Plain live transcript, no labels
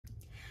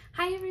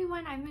Hi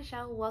everyone, I'm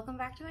Michelle. Welcome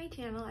back to my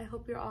channel. I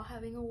hope you're all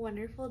having a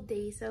wonderful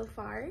day so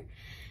far.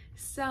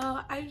 So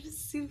I'm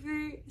just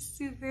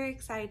super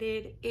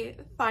excited.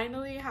 It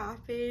finally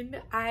happened.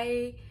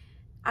 I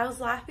was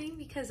laughing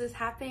because this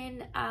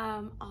happened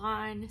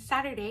on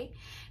Saturday,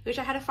 which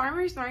I had a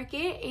farmer's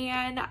market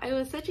and it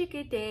was such a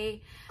good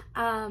day.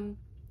 And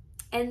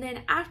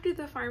then after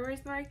the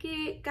farmer's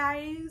market,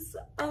 guys,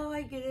 oh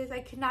my goodness,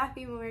 I could not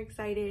be more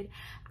excited.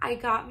 I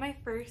got my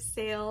first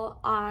sale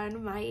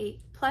on my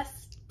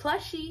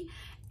plushie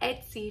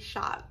Etsy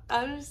shop.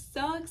 I'm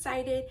so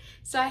excited.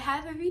 So I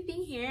have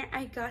everything here.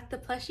 I got the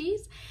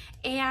plushies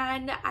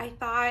and I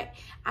thought,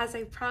 as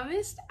I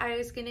promised, I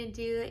was gonna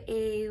do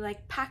a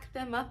pack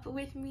them up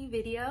with me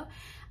video.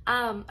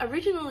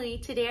 Originally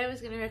today I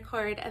was gonna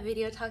record a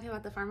video talking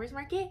about the farmer's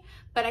market,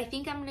 but I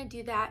think I'm gonna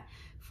do that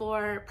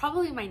for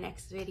probably my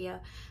next video.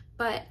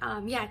 But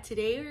yeah,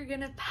 today we're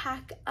gonna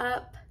pack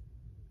up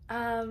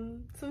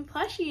some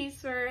plushies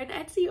for an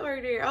Etsy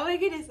order. Oh my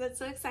goodness, that's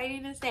so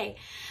exciting to say.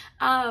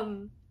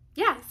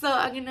 Yeah, so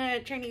I'm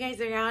gonna turn you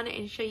guys around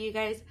and show you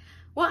guys.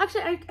 Well,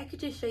 actually, I could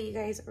just show you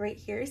guys right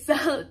here.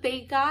 So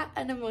they got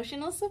an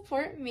emotional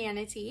support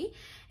manatee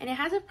and it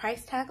has a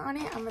price tag on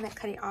it. I'm gonna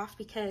cut it off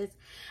because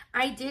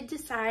I did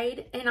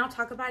decide, and I'll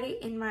talk about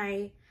it in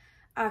my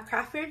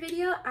craft fair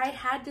video. I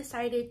had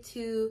decided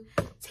to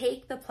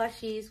take the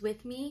plushies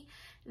with me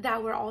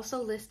that were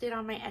also listed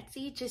on my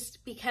Etsy,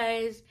 just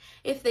because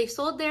if they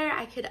sold there,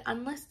 I could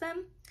unlist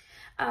them.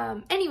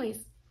 Anyways,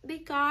 they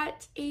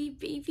got a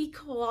baby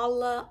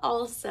koala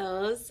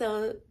also.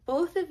 So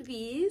both of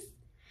these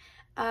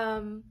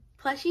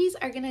plushies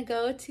are gonna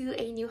go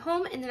to a new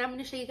home, and then I'm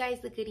gonna show you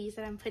guys the goodies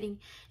that I'm putting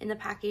in the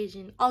package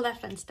and all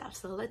that fun stuff.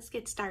 So let's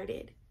get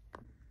started.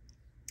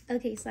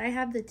 Okay, so I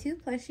have the two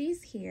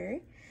plushies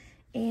here,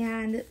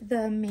 and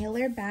the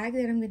mailer bag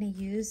that I'm going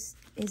to use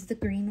is the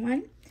green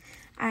one.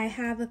 I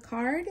have a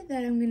card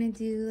that I'm going to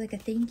do like a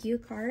thank you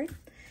card,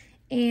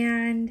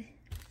 and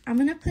I'm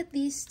going to put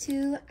these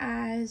two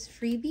as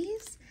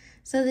freebies.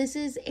 So this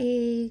is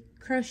a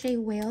crochet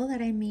whale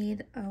that I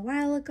made a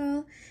while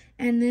ago,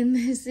 and then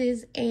this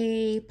is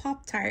a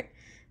Pop-Tart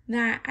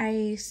that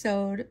I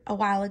sewed a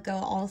while ago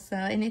also,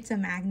 and it's a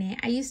magnet.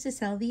 I used to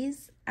sell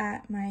these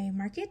at my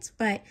markets,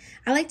 but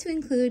I like to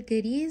include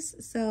goodies,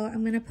 so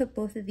I'm gonna put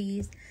both of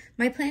these.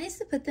 My plan is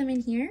to put them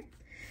in here,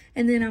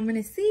 and then I'm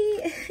gonna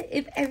see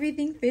if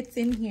everything fits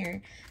in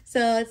here.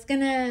 So it's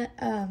gonna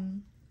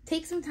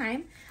take some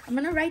time. I'm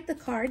gonna write the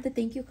card, the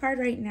thank you card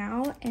right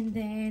now, and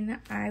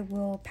then I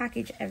will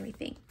package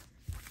everything.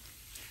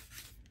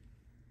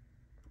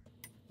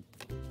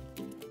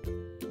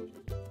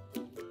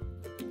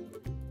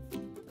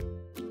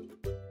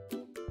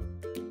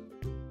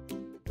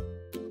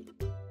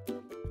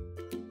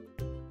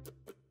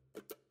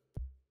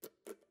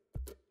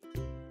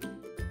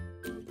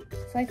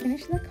 So I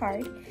finished the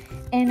card,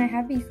 and I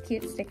have these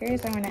cute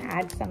stickers. I'm going to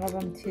add some of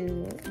them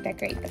to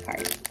decorate the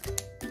card.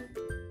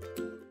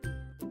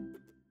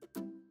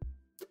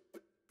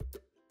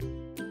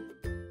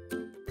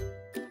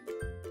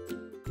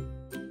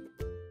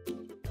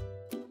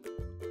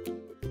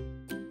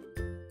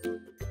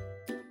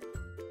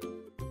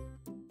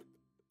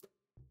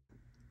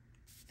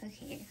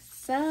 Okay,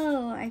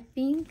 so I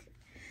think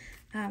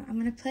I'm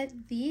going to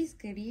put these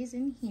goodies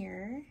in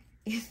here.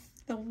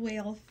 The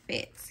whale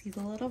fits. He's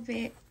a little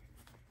bit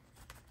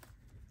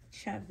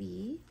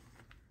chubby.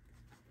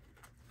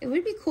 It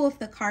would be cool if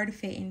the card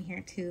fit in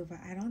here too, but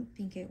I don't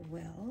think it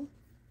will.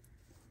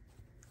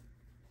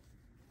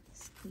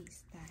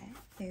 Squeeze that.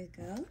 There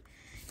we go.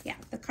 Yeah,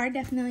 the card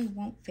definitely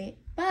won't fit,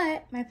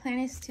 but my plan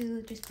is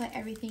to just put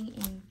everything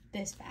in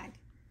this bag.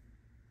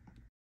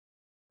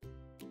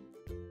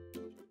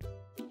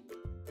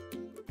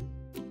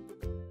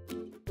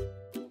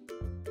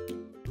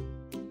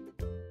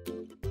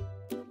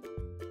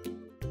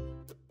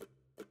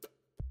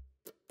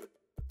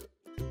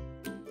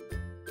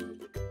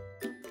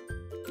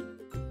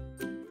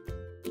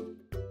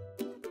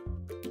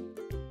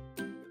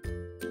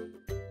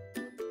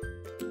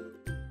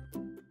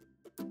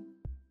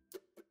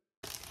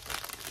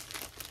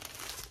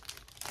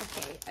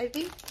 Okay, I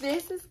think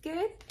this is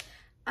good.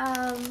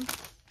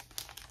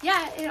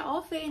 Yeah, it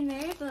all fit in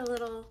there. The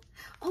little,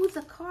 oh,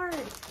 the card.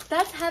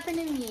 That's happened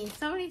to me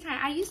so many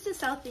times. I used to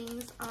sell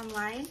things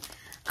online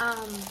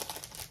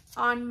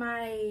on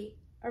my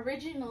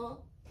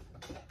original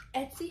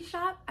Etsy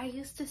shop. I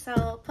used to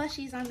sell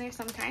plushies on there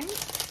sometimes,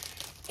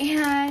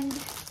 and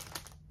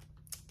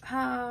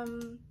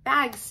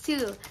bags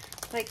too,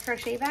 like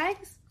crochet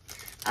bags,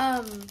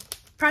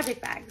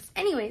 project bags.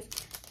 Anyways,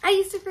 I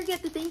used to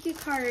forget the thank you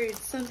cards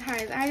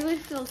sometimes. I would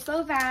feel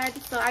so bad,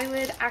 so I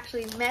would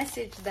actually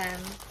message them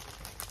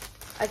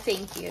a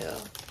thank you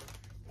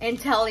and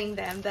telling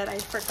them that I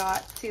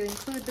forgot to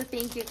include the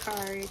thank you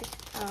card,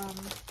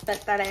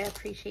 but that I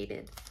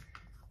appreciated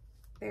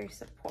their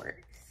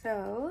support.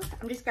 So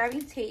I'm just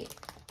grabbing tape,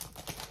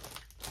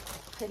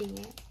 putting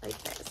it like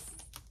this.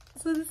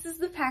 So this is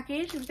the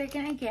package that they're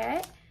gonna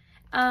get.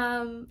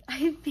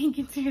 I think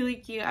it's really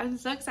cute. I'm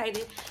so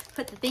excited.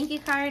 put the thank you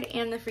card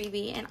and the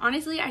freebie. And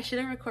honestly, I should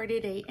have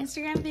recorded a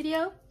Instagram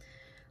video,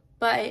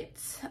 but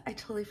I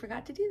totally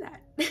forgot to do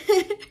that.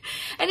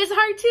 And it's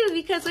hard too,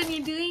 because when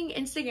you're doing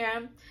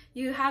Instagram,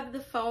 you have the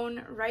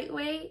phone right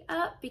way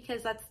up,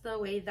 because that's the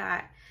way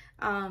that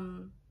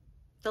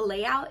the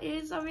layout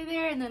is over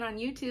there. And then on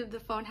YouTube, the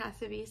phone has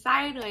to be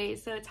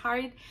sideways. So it's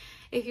hard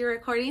if you're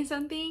recording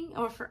something,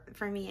 or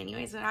for me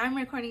anyways, when I'm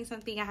recording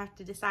something, I have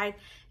to decide,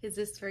 is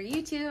this for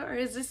YouTube or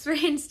is this for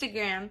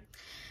Instagram?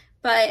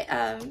 But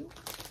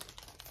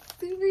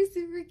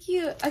super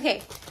cute.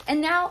 Okay,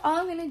 and now all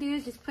I'm gonna do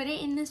is just put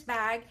it in this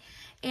bag,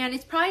 and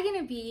it's probably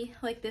gonna be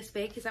like this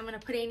big, because I'm gonna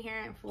put it in here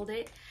and fold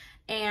it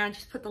and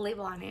just put the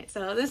label on it.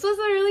 So this was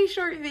a really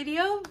short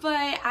video,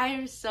 but I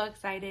am so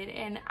excited,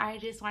 and I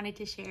just wanted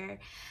to share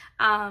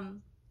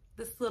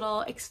this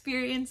little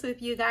experience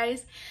with you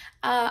guys.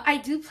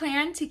 I do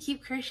plan to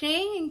keep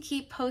crocheting and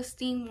keep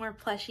posting more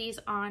plushies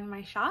on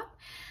my shop.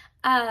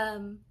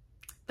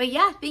 But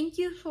yeah, thank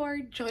you for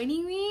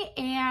joining me,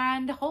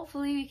 and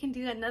hopefully we can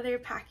do another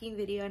packing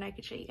video and I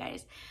can show you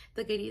guys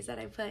the goodies that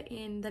I put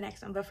in the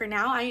next one. But for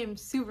now, I am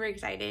super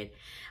excited.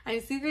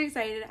 I'm super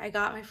excited. I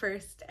got my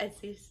first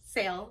Etsy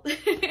sale.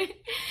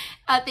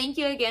 Thank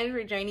you again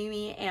for joining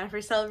me and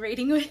for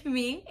celebrating with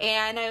me,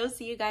 and I will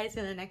see you guys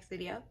in the next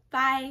video.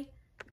 Bye!